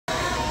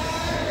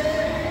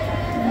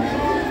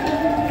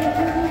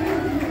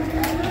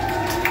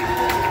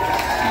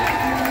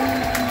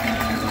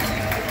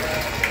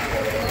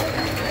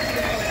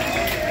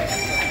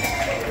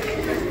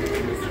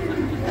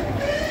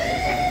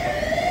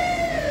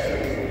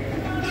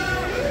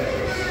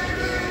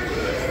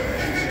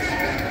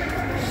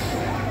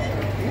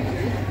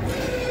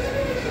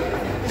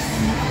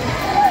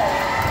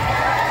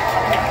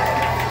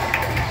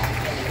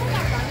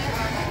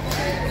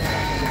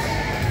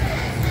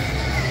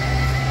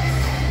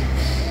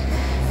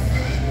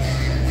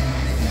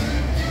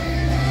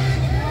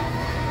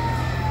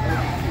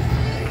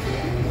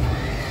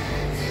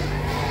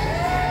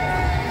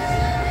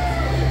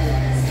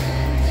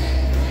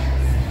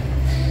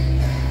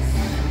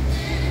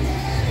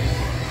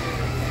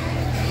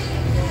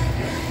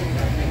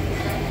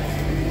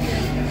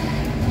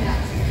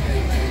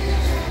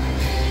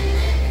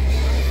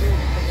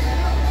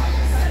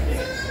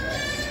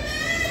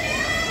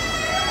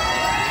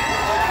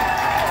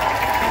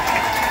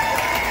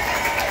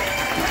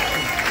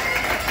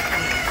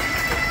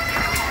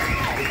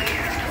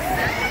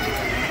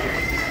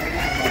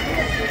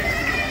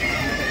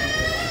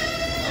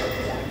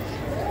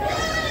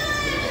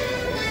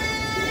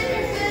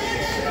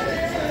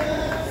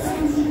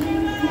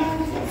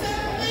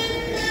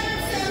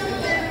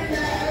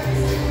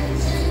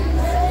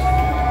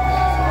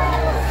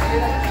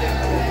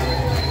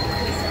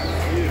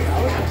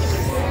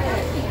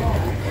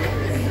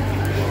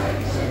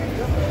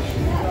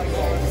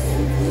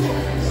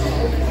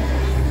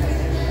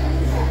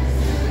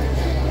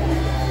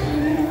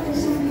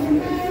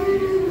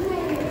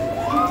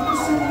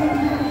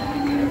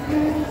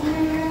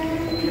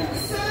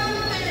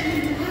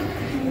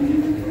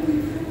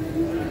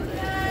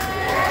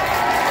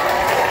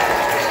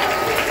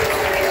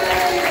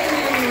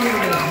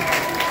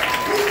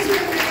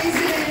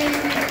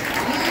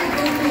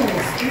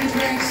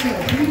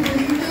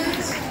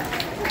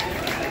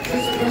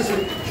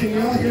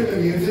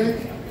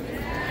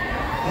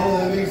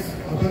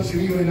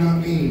not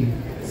me.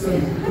 So,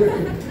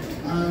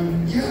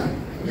 yeah,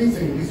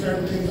 amazing. We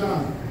started things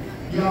off.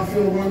 Y'all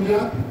feel warmed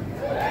up?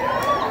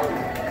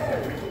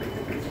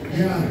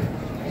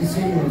 Yeah, you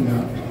seem warmed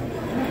up.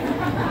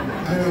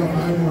 I know,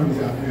 I'm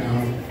warmed up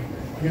now.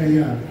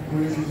 Yeah. Want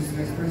to introduce the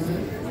next person?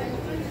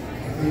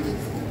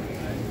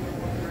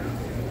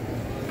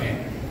 Okay.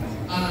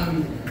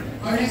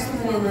 Our next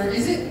performer,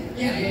 is it?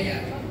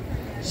 Yeah.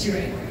 She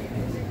ready?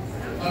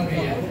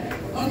 Okay,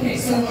 yeah. Okay,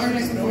 so our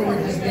next performer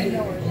has been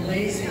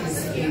blazing the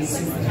scene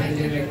since the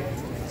pandemic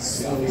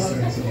slowly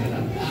started to get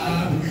up.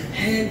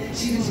 And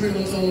she's been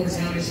touring all over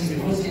town, and she's been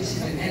hosting, she's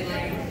been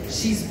headlining.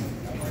 She's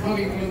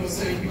probably one of the most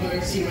stunning people I've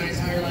ever seen in my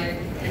entire life.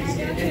 And he's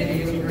getting a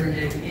video of her, and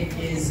it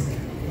is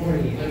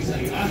horny, let me tell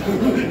you.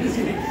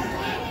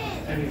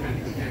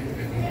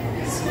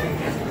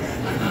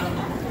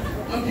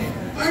 Okay,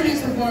 our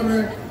next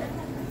performer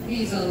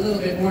needs a little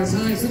bit more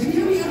time. So do we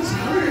have any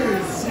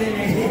out-of-towners today?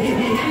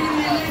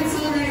 Anybody else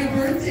celebrating a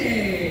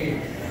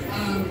birthday?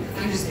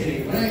 I'm just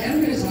kidding. What I am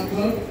going to talk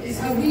about is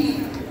how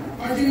we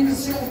are doing the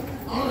show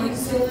on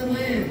stolen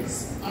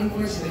lands,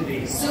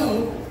 unfortunately.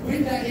 So,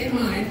 with that in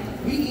mind,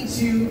 we need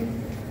to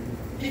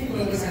think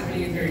about what's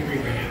happening in Fairy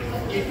Creek right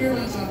now. If you're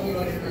not talking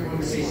about it in our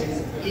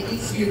conversations, it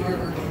needs to be a part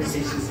of our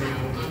conversations now.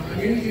 I'm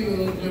going to do a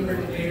little number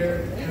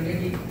later, and I'm going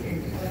to be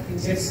collecting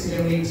tips to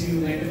donate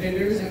to land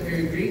offenders at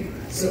Fairy Creek.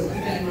 So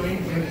keep that in mind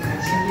if you have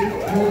attention.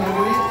 Hold on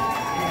to it.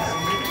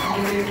 I'll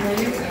donate it for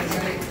you.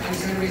 I'm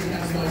trying to raise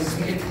 $1,000 this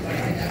weekend, but I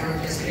hit that mark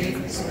yesterday,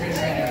 so we're going to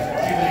try to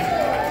do that.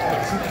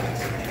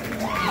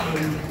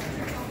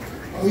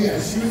 Oh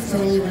yeah, she was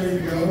totally ready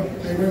to go.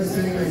 They weren't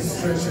saying like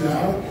stretch it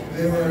out.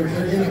 They're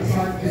gonna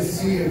park this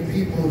sea of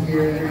people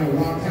here. They're gonna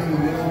walk down the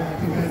middle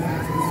because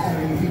that's what's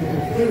sending people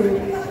through.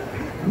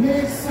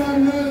 Make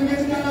some noise and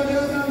get down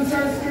those on the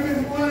chart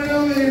screaming for one and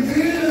only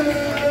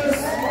Venus.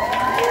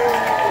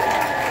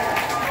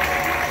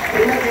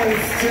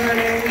 Everyone's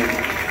turning.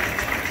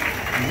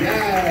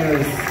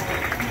 Yes.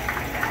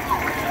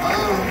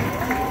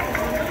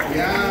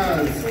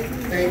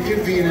 Thank you,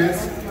 Venus.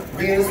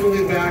 Venus will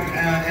be back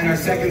in our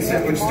second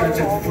set, which starts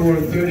at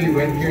 4:30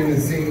 right here in the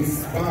same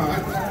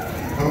spot.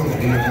 Oh,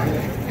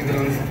 even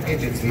on this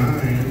page, it's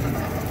mine.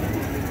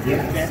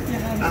 Yes.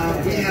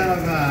 We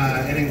have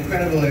an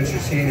incredible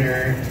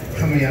entertainer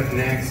coming up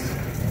next.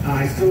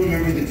 I still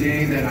remember the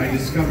day that I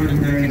discovered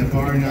her in the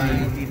bar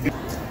none.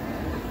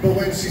 But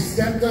when she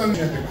stepped on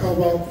at the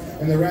Cobalt,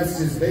 and the rest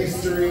is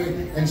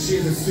history, and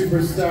she's a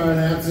superstar, and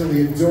I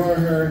absolutely adore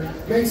her.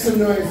 Make some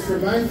noise for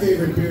my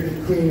favorite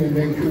bearded queen in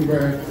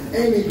Vancouver,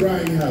 Amy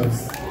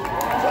Grindhouse. Oh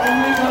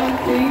my God,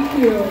 thank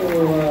you.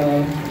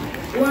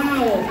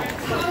 Wow,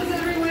 how's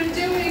everyone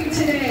doing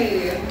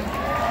today?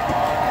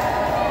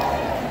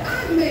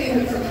 I made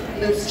it for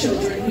those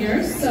children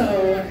here,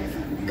 so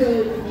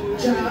good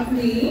job,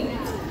 me.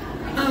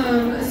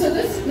 So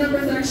this number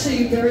is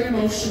actually very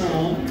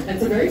emotional.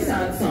 It's a very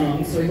sad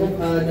song, so we hope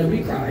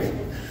nobody cried.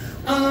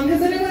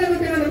 Has anyone ever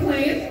been on a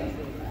plane?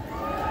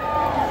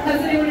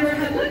 Has anyone ever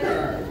had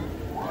liquor?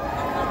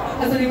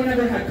 Has anyone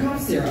ever had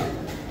cough syrup?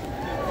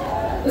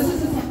 This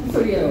is a song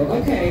for you.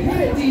 Okay, hit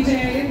it,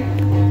 DJ.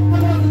 How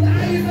about the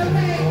eyes of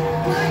me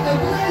like a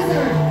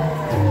blizzard?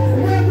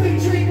 When we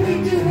drink, we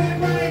do it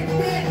right.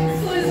 Hit,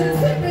 slizzard,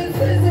 sipping,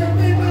 scissor,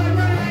 with my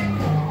right.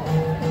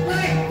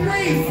 Like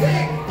 3,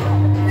 6.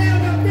 Now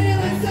I'm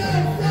feeling so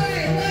fly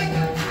like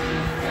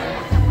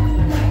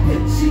a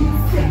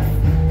G6.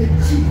 The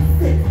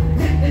G6.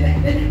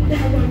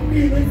 Now I'm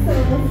feeling so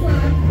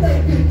fly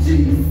like a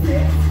G6.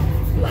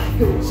 Like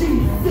a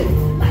G6.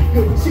 Like a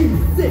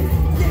G6.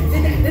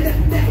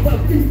 Now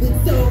I'm feeling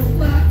so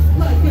fly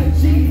like a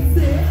G6.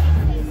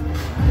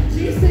 A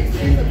G6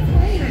 is a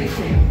plane, I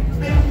think.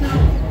 I don't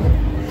know.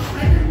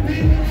 I've never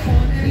been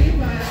on any,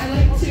 but I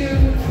like to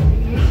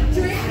not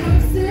drink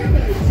cough syrup,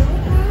 but I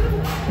don't have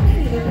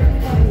any liquor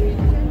party.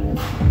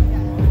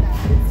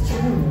 It's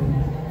true.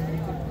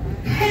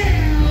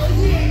 Hell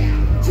yeah!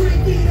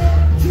 Drink it up,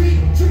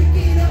 drink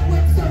it up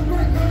with some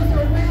girls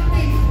around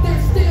me.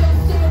 They're still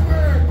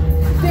sober.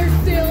 They're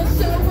still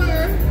sober.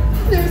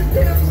 They're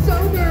still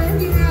sober.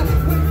 Yeah,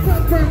 when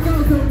some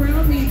girls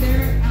around me,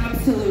 they're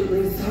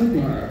absolutely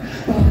sober.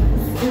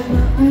 In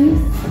the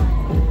ice,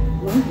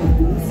 like a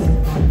blizzard.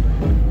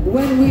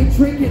 When we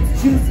drink, it's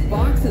juice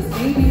boxes.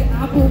 Maybe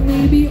apple,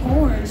 maybe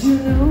orange. Who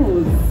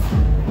knows?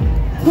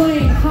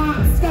 Playing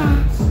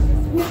hopscotch.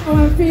 Now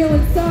I'm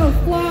feeling so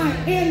fly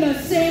in the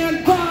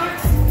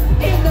sandbox.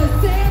 In the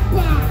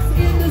sandbox.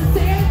 In the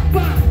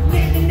sandbox.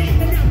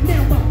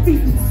 Now I'm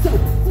feeling so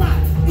fly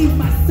in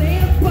my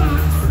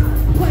sandbox.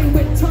 Playing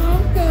with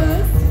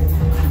Tonkas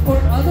or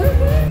other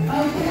things.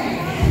 Okay.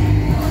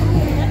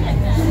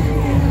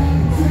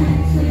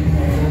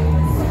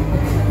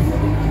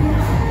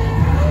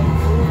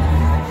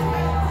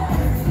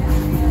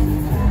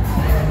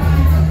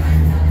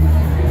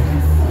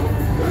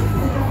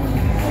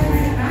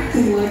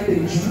 Acting like they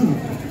drunk.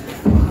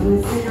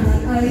 Bottles in the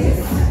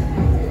ice.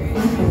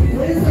 Like a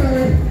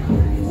blizzard.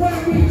 When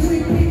we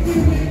drink, we do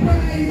it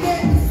right.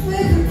 Get the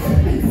slizzer,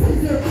 sipping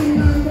scissor in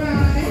my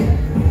ride.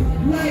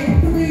 Like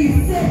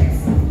 3, 6.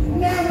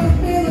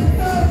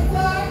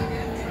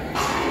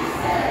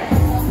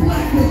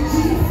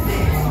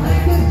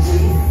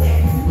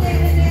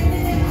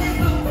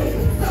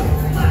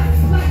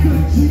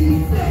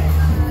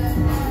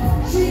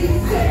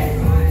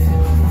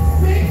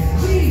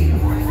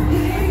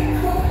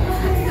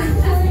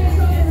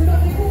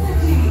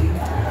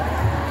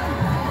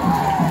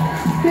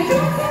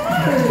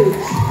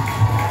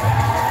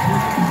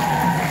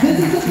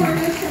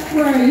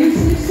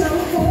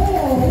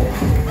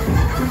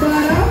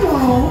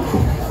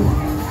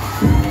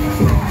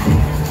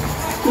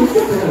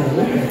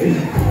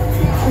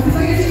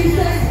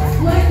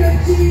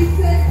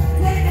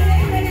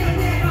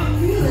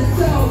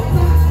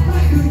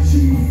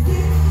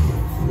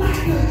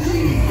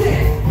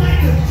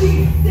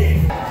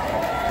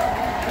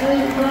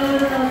 Please round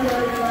it up,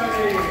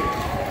 everybody.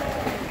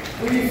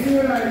 When you see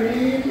what I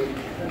mean?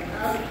 An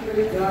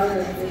absolute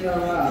giant in your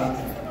lap.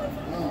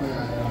 Oh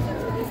man.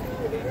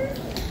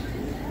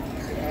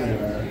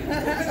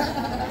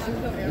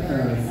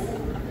 Yes.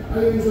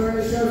 Are you enjoying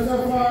the show so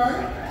far?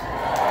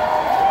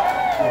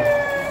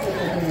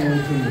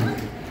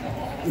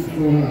 What's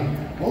going on?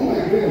 Oh my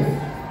goodness.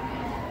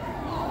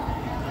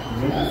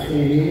 Yes,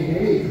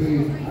 Amy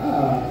cleans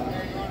up.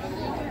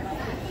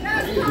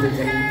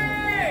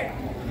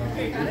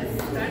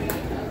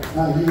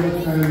 You look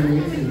kind of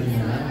amazing in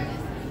that.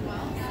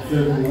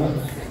 Certain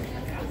looks.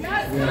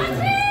 We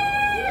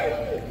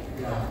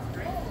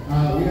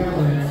have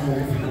our next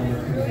performer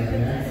coming up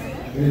next.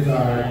 It is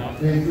our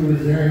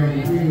Vancouver's very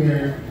own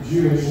premier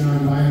Jewish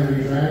non-binary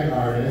drag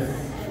artist.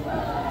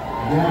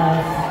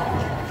 Yes.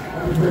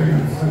 Everybody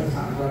knows what I'm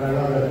talking about. I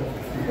love it.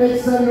 Make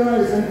some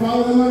noise and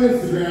follow them on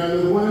Instagram,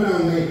 the one and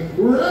only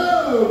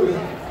Road.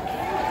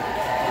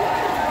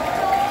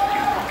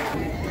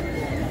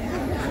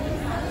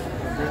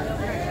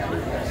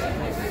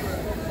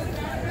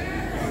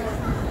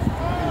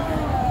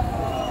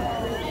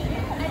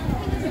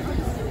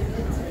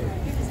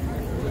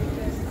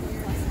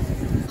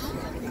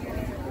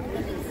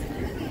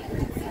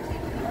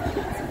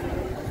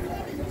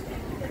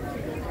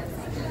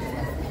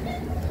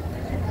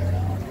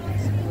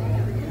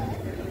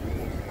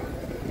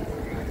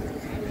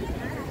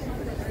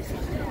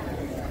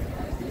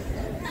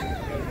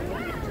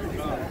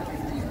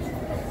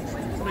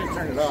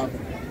 Turn it off.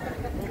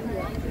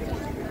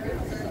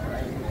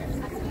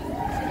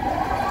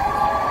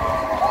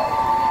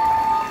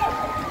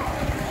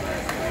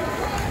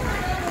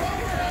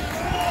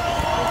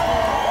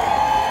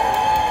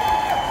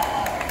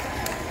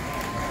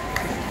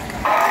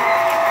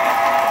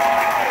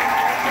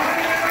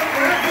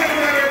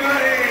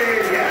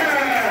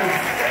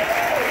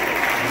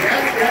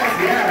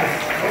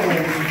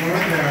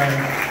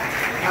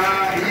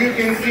 You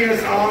can see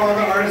us all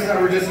the artists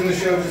that were just in the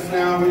show just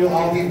now. We will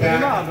all be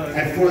back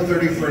at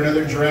 4:30 for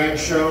another drag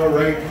show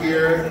right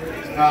here.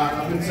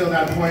 Up until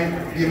that point,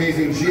 the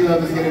amazing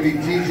G-Love is going to be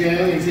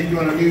DJing and take you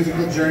on a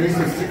musical journey,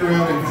 so stick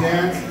around and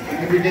dance.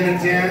 If you're going to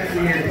dance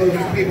and you're close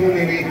to people,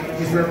 maybe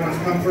just for everyone's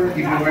comfort,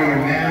 you can wear your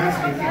mask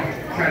and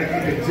try to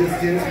keep a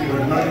distance. We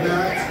would love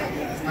that.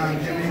 Do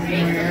you have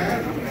anything to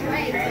add?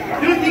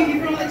 No, thank you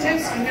for all the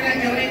tips. I'm going to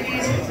donate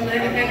these to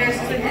Land Defenders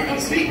as a part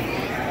of Sweet.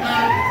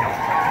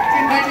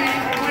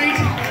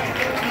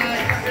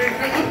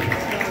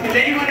 If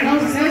anyone at home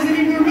has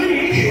any more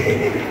money,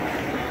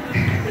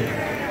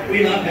 we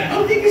love that.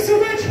 Oh, thank you so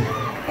much.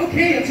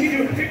 Okay, let's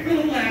do a quick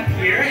little lap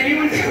here.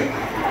 Anyone shy?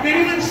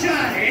 Anyone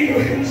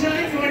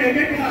shy for a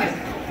good cause?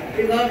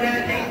 We love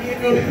that. Thank you.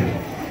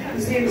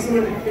 This name is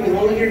someone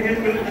rolling your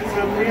hand. That's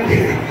not real.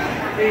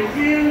 Thank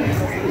you.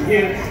 Thank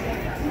you.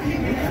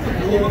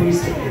 A little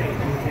boost.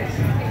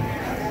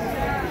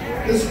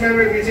 Just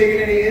remember, if you're taking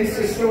any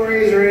Insta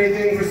stories or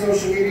anything for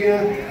social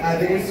media,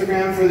 the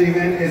Instagram for the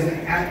event is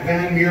at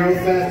Van Mural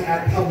Fest,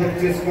 at Public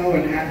Disco,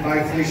 and at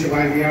by Felicia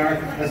by VR,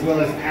 as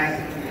well as at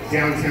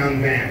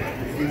Downtown Van.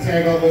 You can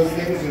tag all those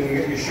things and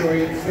get your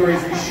stories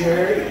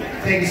reshared.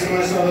 Thank you so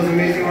much to all those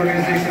amazing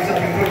organizations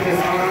helping put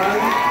this on.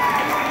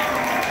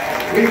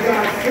 We've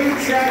got food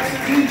trucks,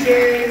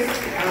 DJs.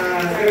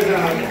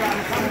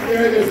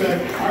 There's an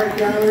art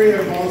gallery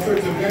of all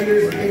sorts of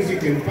vendors and things you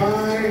can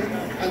buy.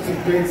 That's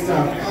some great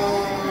stuff.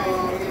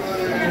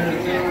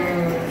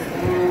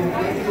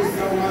 Thank you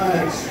so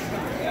much.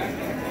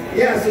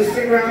 Yeah, so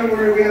stick around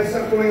where we have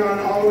stuff going on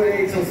all the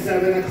way till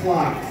 7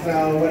 o'clock.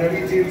 So whatever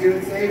you do, do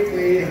it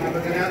safely. Have a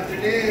good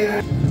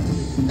afternoon.